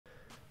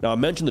Now, I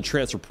mentioned the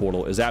transfer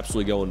portal is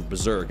absolutely going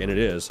berserk, and it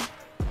is.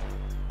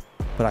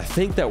 But I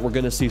think that we're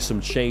going to see some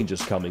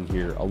changes coming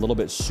here a little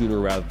bit sooner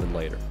rather than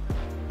later.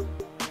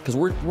 Because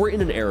we're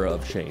in an era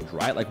of change,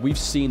 right? Like, we've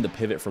seen the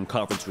pivot from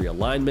conference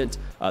realignment.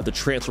 The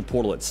transfer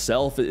portal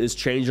itself is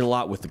changing a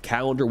lot with the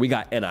calendar. We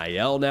got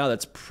NIL now.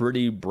 That's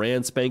pretty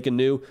brand spanking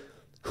new.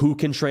 Who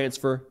can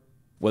transfer,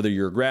 whether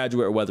you're a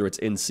graduate or whether it's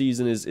in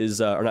season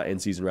or not in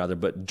season rather,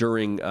 but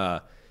during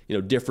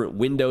different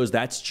windows,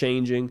 that's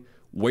changing.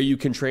 Where you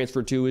can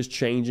transfer to is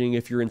changing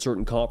if you're in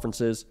certain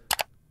conferences.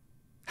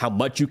 How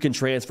much you can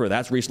transfer,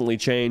 that's recently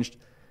changed.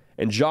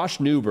 And Josh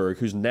Newberg,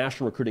 who's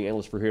national recruiting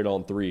analyst for Here at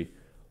On 3,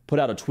 put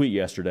out a tweet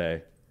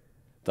yesterday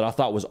that I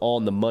thought was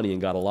on the money and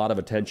got a lot of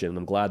attention. And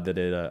I'm glad that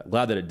it did. I'm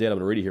going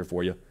to read it here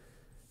for you.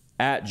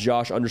 At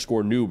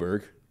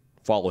Josh_Newberg,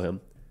 follow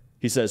him.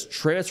 He says,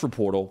 transfer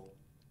portal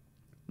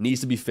needs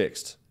to be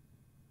fixed.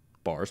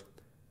 Bars.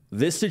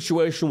 This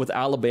situation with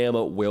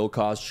Alabama will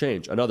cause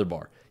change. Another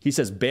bar. He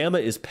says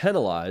Bama is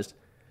penalized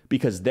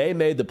because they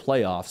made the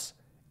playoffs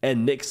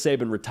and Nick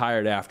Saban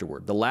retired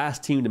afterward. The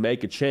last team to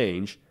make a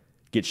change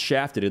gets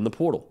shafted in the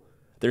portal.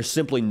 There's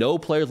simply no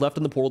players left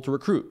in the portal to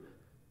recruit.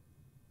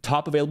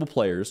 Top available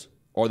players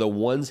are the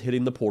ones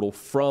hitting the portal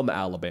from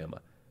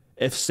Alabama.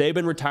 If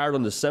Saban retired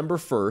on December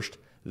 1st,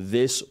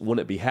 this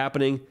wouldn't be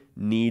happening,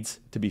 needs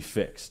to be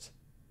fixed.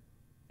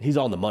 He's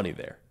on the money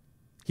there.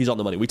 He's on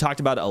the money. We talked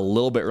about it a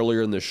little bit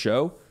earlier in the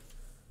show,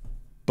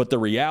 but the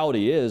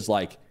reality is,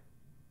 like,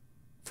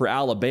 for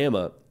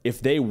Alabama,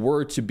 if they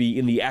were to be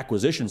in the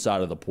acquisition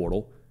side of the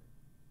portal,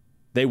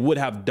 they would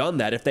have done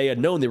that if they had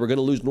known they were going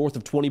to lose north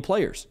of 20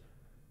 players.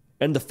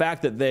 And the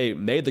fact that they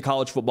made the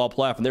college football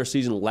playoff and their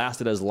season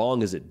lasted as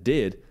long as it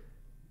did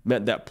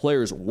meant that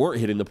players weren't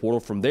hitting the portal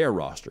from their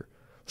roster.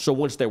 So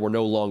once they were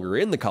no longer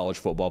in the college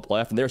football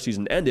playoff and their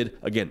season ended,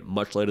 again,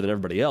 much later than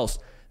everybody else,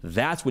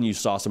 that's when you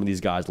saw some of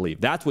these guys leave.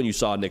 That's when you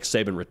saw Nick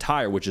Saban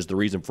retire, which is the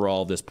reason for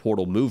all this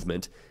portal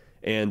movement.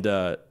 And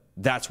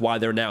that's why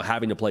they're now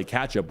having to play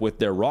catch-up with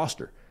their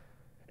roster.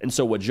 And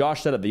so what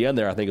Josh said at the end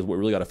there, I think, is what we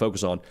really got to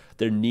focus on.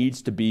 There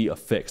needs to be a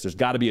fix. There's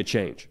got to be a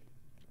change.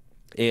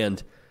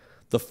 And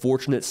the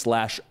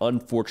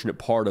fortunate/unfortunate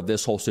part of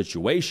this whole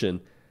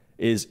situation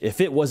is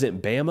if it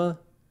wasn't Bama,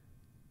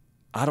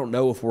 I don't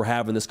know if we're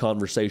having this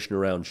conversation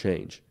around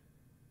change.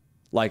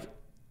 Like,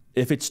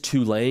 if it's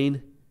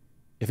Tulane,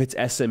 if it's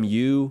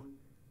SMU,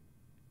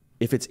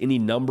 if it's any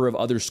number of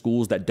other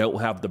schools that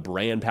don't have the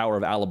brand power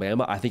of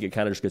Alabama, I think it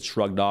kind of just gets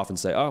shrugged off and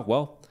say, oh,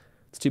 well,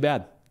 it's too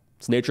bad.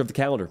 It's the nature of the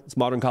calendar. It's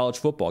modern college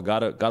football.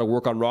 Got to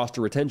work on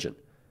roster retention.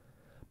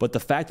 But the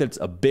fact that it's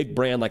a big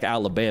brand like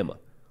Alabama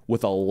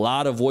with a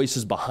lot of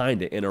voices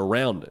behind it and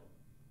around it,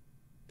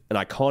 an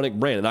iconic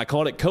brand, an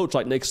iconic coach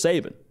like Nick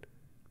Saban,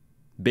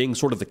 being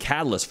sort of the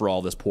catalyst for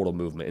all this portal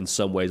movement in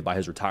some ways by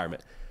his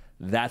retirement.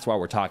 That's why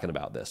we're talking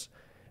about this.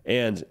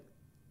 And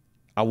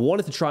I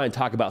wanted to try and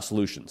talk about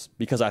solutions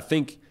because I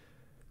think,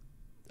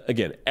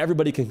 again,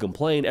 everybody can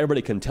complain.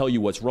 Everybody can tell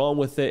you what's wrong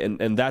with it.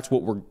 And that's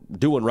what we're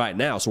doing right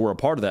now. So we're a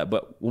part of that.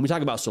 But when we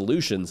talk about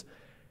solutions,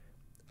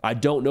 I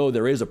don't know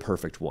there is a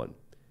perfect one.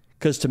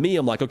 Because to me,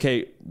 I'm like,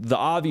 okay, the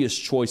obvious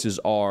choices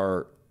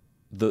are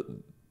the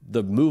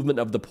movement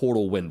of the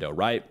portal window,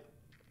 right?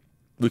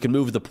 We can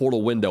move the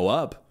portal window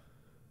up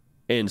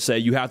and say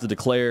you have to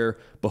declare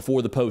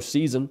before the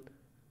postseason.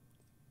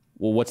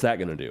 Well, what's that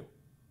going to do?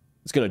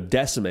 It's going to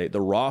decimate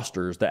the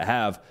rosters that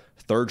have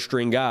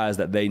third-string guys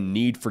that they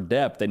need for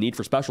depth, they need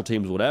for special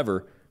teams,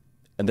 whatever,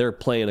 and they're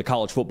playing a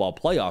college football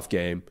playoff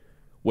game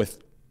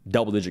with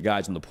double-digit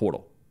guys in the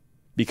portal.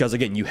 Because,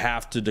 again, you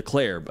have to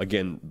declare,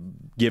 again,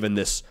 given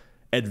this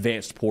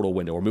advanced portal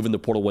window or moving the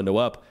portal window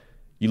up,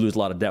 you lose a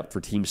lot of depth for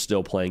teams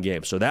still playing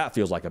games. So that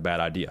feels like a bad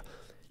idea.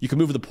 You can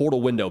move the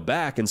portal window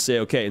back and say,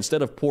 okay,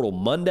 instead of portal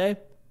Monday,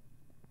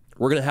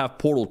 we're going to have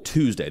portal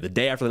Tuesday, the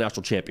day after the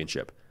national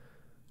championship.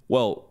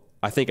 Well,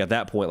 I think at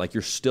that point, like,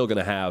 you're still going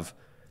to have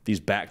these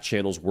back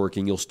channels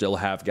working. You'll still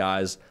have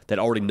guys that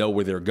already know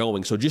where they're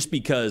going. So just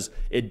because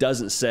it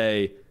doesn't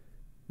say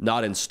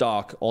not in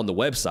stock on the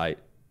website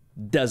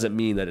doesn't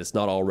mean that it's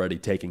not already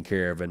taken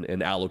care of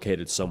and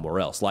allocated somewhere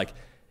else. Like,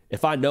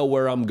 if I know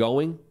where I'm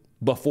going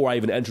before I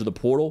even enter the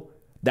portal,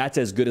 that's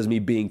as good as me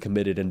being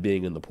committed and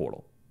being in the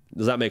portal.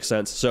 Does that make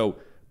sense? So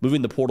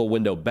moving the portal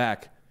window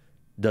back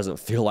doesn't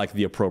feel like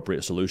the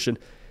appropriate solution.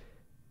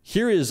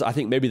 Here is, I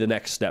think, maybe the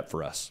next step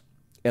for us.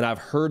 And I've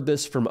heard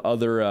this from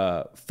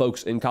other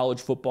folks in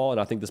college football, and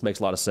I think this makes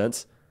a lot of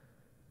sense.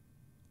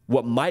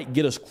 What might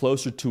get us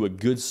closer to a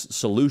good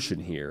solution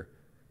here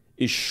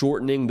is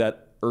shortening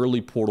that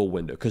early portal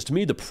window. Because to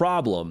me, the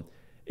problem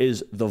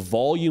is the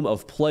volume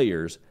of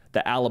players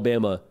that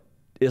Alabama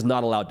is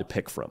not allowed to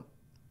pick from.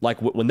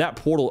 Like, when that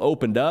portal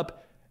opened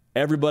up,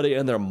 everybody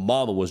and their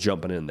mama was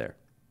jumping in there.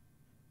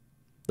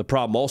 The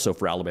problem also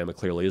for Alabama,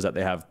 clearly, is that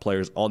they have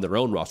players on their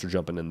own roster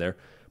jumping in there.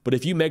 But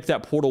if you make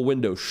that portal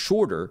window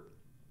shorter,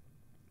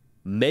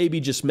 maybe,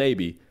 just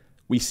maybe,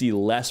 we see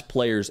less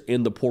players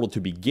in the portal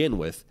to begin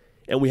with,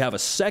 and we have a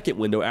second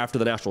window after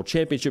the national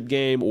championship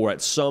game or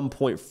at some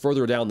point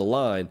further down the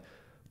line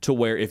to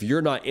where if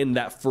you're not in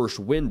that first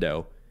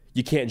window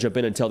you can't jump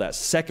in until that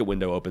second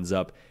window opens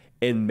up.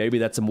 And maybe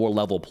that's a more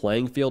level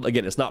playing field.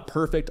 Again, it's not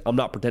perfect. I'm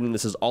not pretending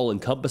this is all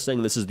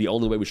encompassing. This is the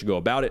only way we should go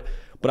about it.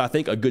 But I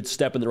think a good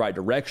step in the right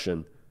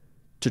direction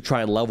to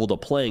try and level the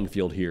playing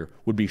field here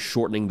would be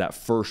shortening that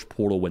first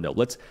portal window.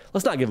 Let's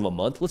not give them a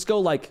month. Let's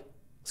go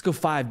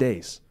 5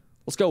 days.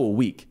 Let's go a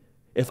week.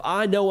 If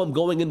I know I'm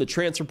going in the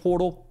transfer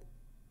portal,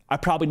 I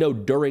probably know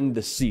during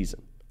the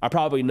season. I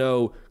probably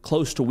know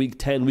close to week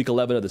 10, week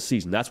 11 of the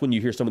season. That's when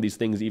you hear some of these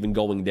things even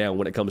going down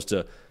when it comes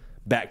to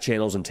back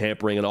channels and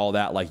tampering and all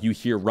that. Like, you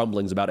hear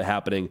rumblings about it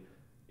happening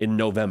in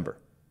November.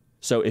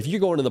 So if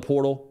you're going to the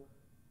portal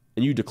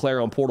and you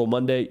declare on Portal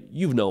Monday,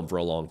 you've known for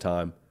a long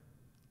time.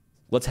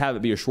 Let's have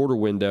it be a shorter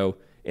window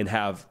and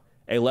have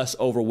a less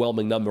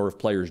overwhelming number of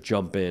players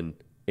jump in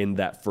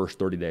that first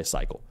 30-day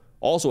cycle.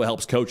 Also, it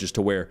helps coaches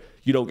to where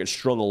you don't get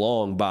strung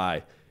along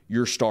by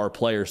your star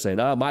player saying,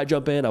 I might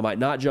jump in, I might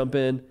not jump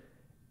in,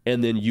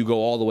 and then you go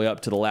all the way up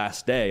to the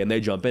last day and they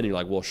jump in and you're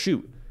like, well,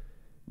 shoot,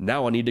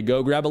 now I need to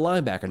go grab a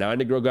linebacker. Now I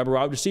need to go grab a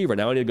wide receiver.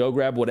 Now I need to go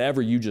grab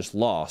whatever you just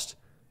lost.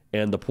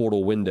 And the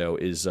portal window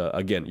is,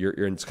 again, you're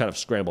in kind of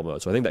scramble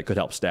mode. So I think that could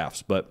help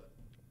staffs, but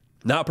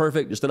not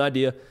perfect, just an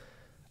idea.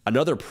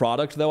 Another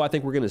product, though, I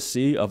think we're going to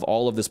see of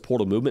all of this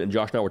portal movement, and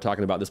Josh and I were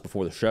talking about this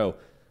before the show,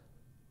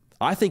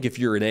 I think if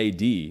you're an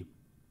AD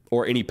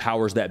or any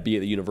powers that be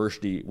at the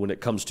university when it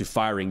comes to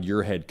firing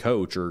your head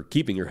coach or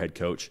keeping your head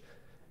coach,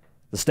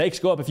 the stakes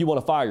go up if you want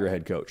to fire your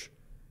head coach.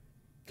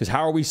 Because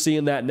how are we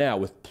seeing that now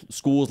with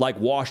schools like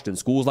Washington,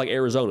 schools like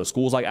Arizona,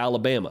 schools like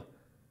Alabama,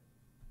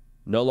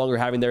 no longer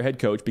having their head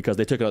coach because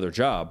they took another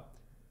job,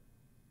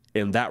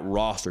 and that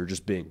roster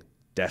just being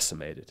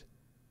decimated.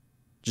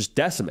 Just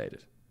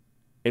decimated.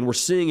 And we're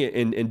seeing it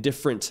in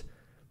different,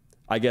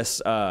 I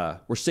guess,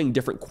 we're seeing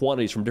different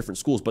quantities from different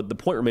schools, but the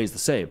point remains the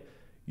same.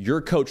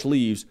 Your coach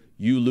leaves,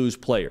 you lose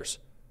players.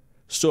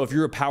 So if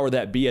you're a power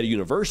that be at a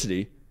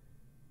university,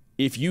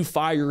 if you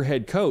fire your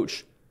head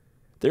coach,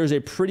 there's a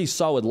pretty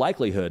solid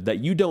likelihood that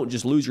you don't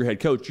just lose your head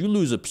coach, you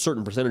lose a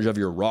certain percentage of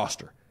your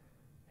roster.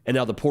 And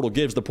now the portal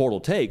gives, the portal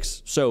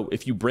takes. So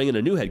if you bring in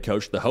a new head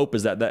coach, the hope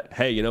is that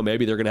hey, you know,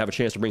 maybe they're going to have a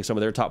chance to bring some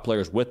of their top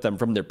players with them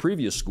from their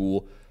previous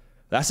school.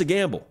 That's a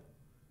gamble.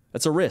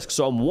 That's a risk.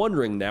 So I'm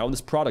wondering now, and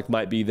this product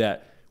might be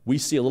that we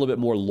see a little bit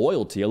more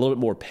loyalty, a little bit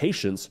more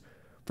patience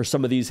for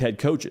some of these head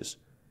coaches.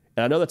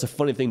 And I know that's a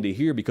funny thing to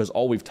hear because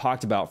all we've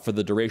talked about for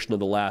the duration of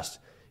the last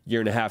year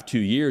and a half, 2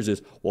 years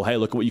is, well, hey,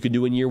 look at what you can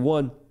do in year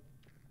one.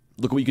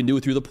 Look at what you can do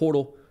through the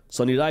portal.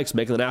 Sonny Dykes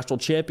making the national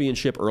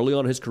championship early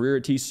on in his career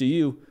at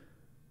TCU.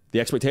 The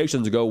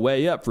expectations go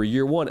way up for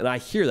year one. And I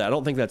hear that. I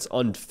don't think that's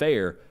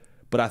unfair,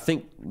 but I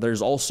think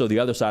there's also the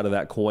other side of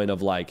that coin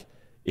of like,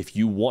 if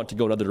you want to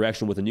go another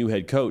direction with a new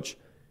head coach,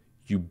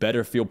 you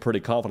better feel pretty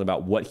confident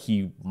about what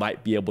he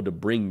might be able to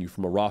bring you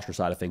from a roster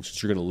side of things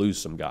because you're going to lose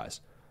some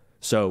guys.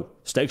 So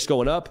stakes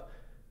going up,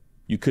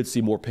 you could see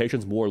more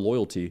patience, more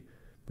loyalty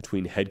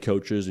between head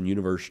coaches and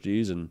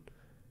universities, and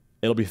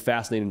it'll be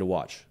fascinating to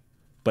watch.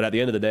 But at the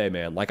end of the day,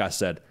 man, like I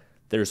said,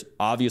 there's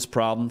obvious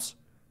problems.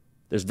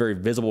 There's very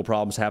visible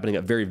problems happening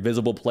at very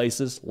visible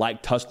places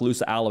like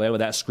Tuscaloosa, Alabama,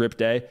 that script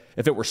day.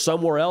 If it were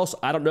somewhere else,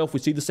 I don't know if we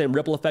see the same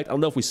ripple effect. I don't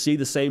know if we see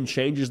the same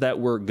changes that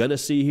we're going to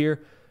see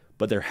here,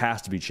 but there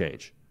has to be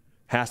change.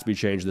 Has to be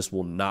change. This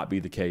will not be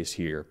the case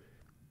here.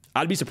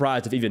 I'd be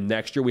surprised if even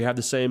next year we have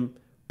the same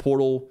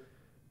portal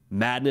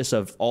madness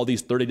of all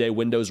these 30-day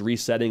windows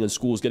resetting and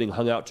schools getting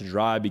hung out to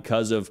dry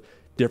because of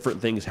different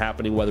things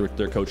happening, whether it's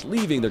their coach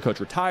leaving, their coach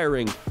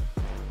retiring.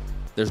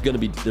 There's going to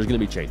be changes. There's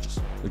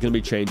going to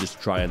be changes to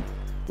try and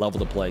level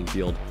the playing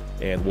field,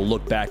 and we'll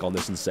look back on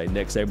this and say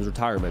Nick Saban's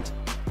retirement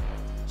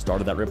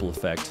started that ripple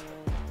effect,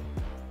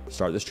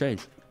 started this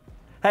change.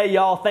 Hey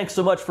y'all, thanks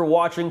so much for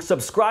watching.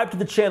 Subscribe to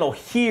the channel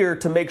here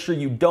to make sure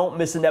you don't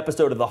miss an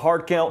episode of The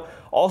Hard Count.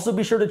 Also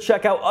be sure to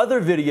check out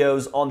other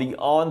videos on the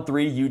On3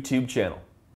 YouTube channel.